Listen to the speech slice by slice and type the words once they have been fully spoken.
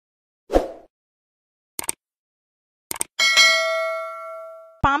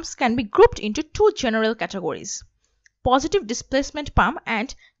pumps can be grouped into two general categories: positive displacement pump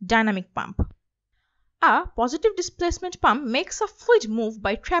and dynamic pump. A positive displacement pump makes a fluid move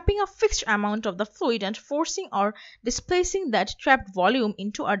by trapping a fixed amount of the fluid and forcing or displacing that trapped volume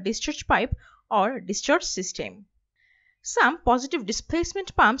into a discharge pipe or discharge system. Some positive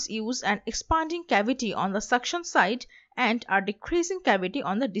displacement pumps use an expanding cavity on the suction side and a decreasing cavity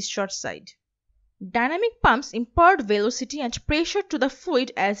on the discharge side. Dynamic pumps impart velocity and pressure to the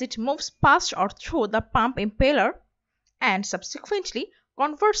fluid as it moves past or through the pump impeller and subsequently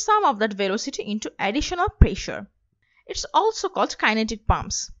convert some of that velocity into additional pressure. It's also called kinetic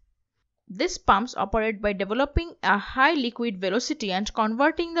pumps. These pumps operate by developing a high liquid velocity and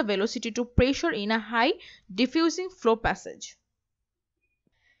converting the velocity to pressure in a high diffusing flow passage.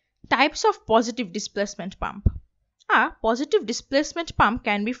 Types of positive displacement pump. A positive displacement pump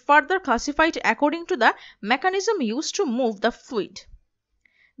can be further classified according to the mechanism used to move the fluid.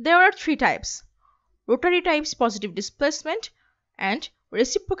 There are three types: rotary type positive displacement, and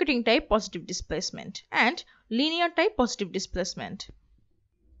reciprocating type positive displacement, and linear type positive displacement.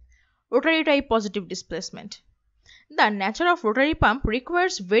 Rotary type positive displacement. The nature of rotary pump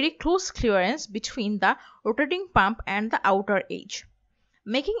requires very close clearance between the rotating pump and the outer edge,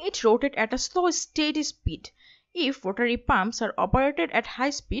 making it rotate at a slow steady speed. If rotary pumps are operated at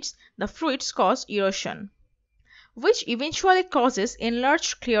high speeds, the fluids cause erosion, which eventually causes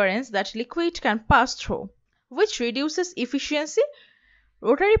enlarged clearance that liquid can pass through, which reduces efficiency.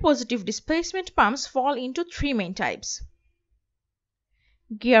 Rotary positive displacement pumps fall into three main types.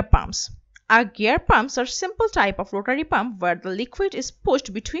 Gear pumps. Gear pumps are simple type of rotary pump where the liquid is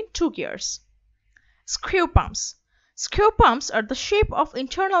pushed between two gears. Screw pumps. Screw pumps are the shape of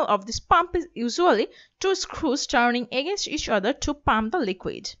internal of this pump is usually two screws turning against each other to pump the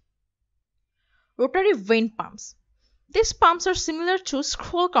liquid. Rotary vane pumps. These pumps are similar to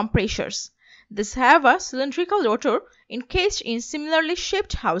scroll compressors. These have a cylindrical rotor encased in similarly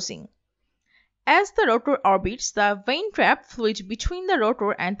shaped housing. As the rotor orbits, the vane trap fluid between the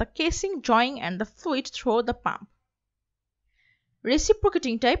rotor and the casing, drawing and the fluid through the pump.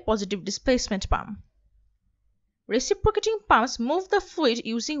 Reciprocating type positive displacement pump. Reciprocating pumps move the fluid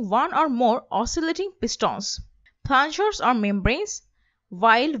using one or more oscillating pistons, plungers or membranes,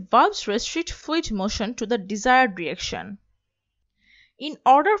 while valves restrict fluid motion to the desired direction. In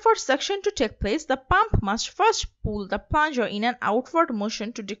order for suction to take place, the pump must first pull the plunger in an outward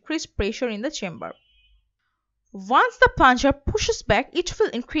motion to decrease pressure in the chamber. Once the plunger pushes back, it will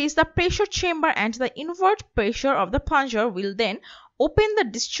increase the pressure chamber and the inward pressure of the plunger will then open the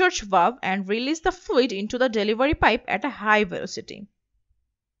discharge valve and release the fluid into the delivery pipe at a high velocity.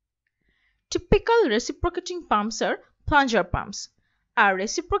 Typical reciprocating pumps are plunger pumps. A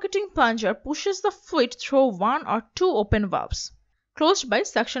reciprocating plunger pushes the fluid through one or two open valves, closed by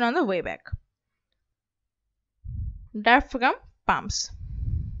suction on the way back. Diaphragm pumps.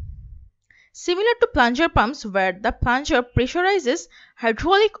 Similar to plunger pumps where the plunger pressurizes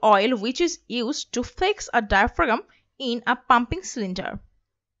hydraulic oil which is used to flex a diaphragm in a pumping cylinder.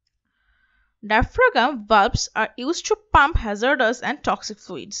 Diaphragm valves are used to pump hazardous and toxic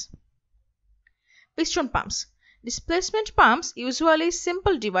fluids. Piston pumps. Displacement pumps usually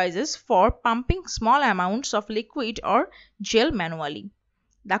simple devices for pumping small amounts of liquid or gel manually.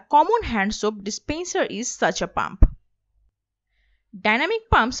 The common hand soap dispenser is such a pump. Dynamic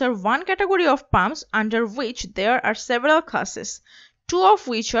pumps are one category of pumps under which there are several classes, two of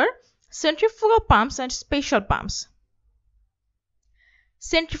which are centrifugal pumps and special pumps.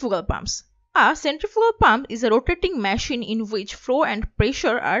 Centrifugal pumps. A centrifugal pump is a rotating machine in which flow and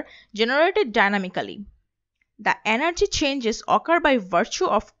pressure are generated dynamically. The energy changes occur by virtue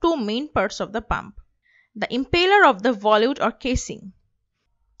of two main parts of the pump: the impeller of the volute or casing.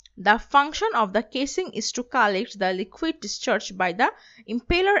 The function of the casing is to collect the liquid discharged by the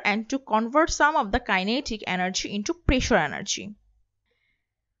impeller and to convert some of the kinetic energy into pressure energy.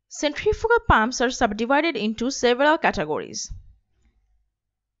 Centrifugal pumps are subdivided into several categories.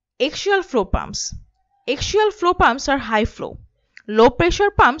 Axial flow pumps. Axial flow pumps are high flow, low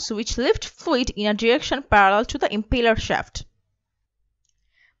pressure pumps which lift fluid in a direction parallel to the impeller shaft.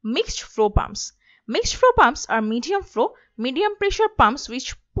 Mixed flow pumps. Mixed flow pumps are medium flow, medium pressure pumps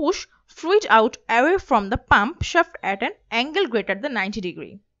which push fluid out away from the pump shaft at an angle greater than 90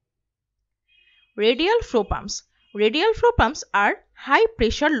 degrees. Radial flow pumps. Radial flow pumps are high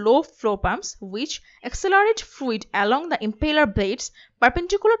pressure low flow pumps which accelerate fluid along the impeller blades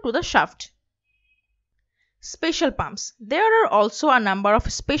perpendicular to the shaft. Special pumps. There are also a number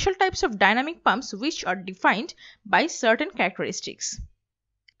of special types of dynamic pumps which are defined by certain characteristics.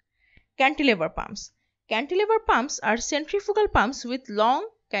 Cantilever pumps. Cantilever pumps are centrifugal pumps with long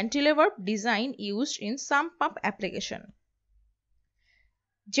cantilever design used in some pump application.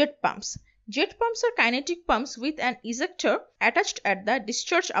 Jet pumps. Jet pumps are kinetic pumps with an ejector attached at the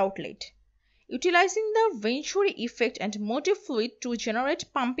discharge outlet, utilizing the Venturi effect and motive fluid to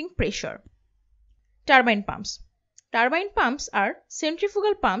generate pumping pressure. Turbine pumps. Turbine pumps are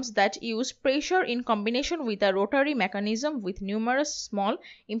centrifugal pumps that use pressure in combination with a rotary mechanism with numerous small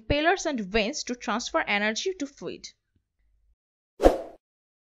impellers and vanes to transfer energy to fluid.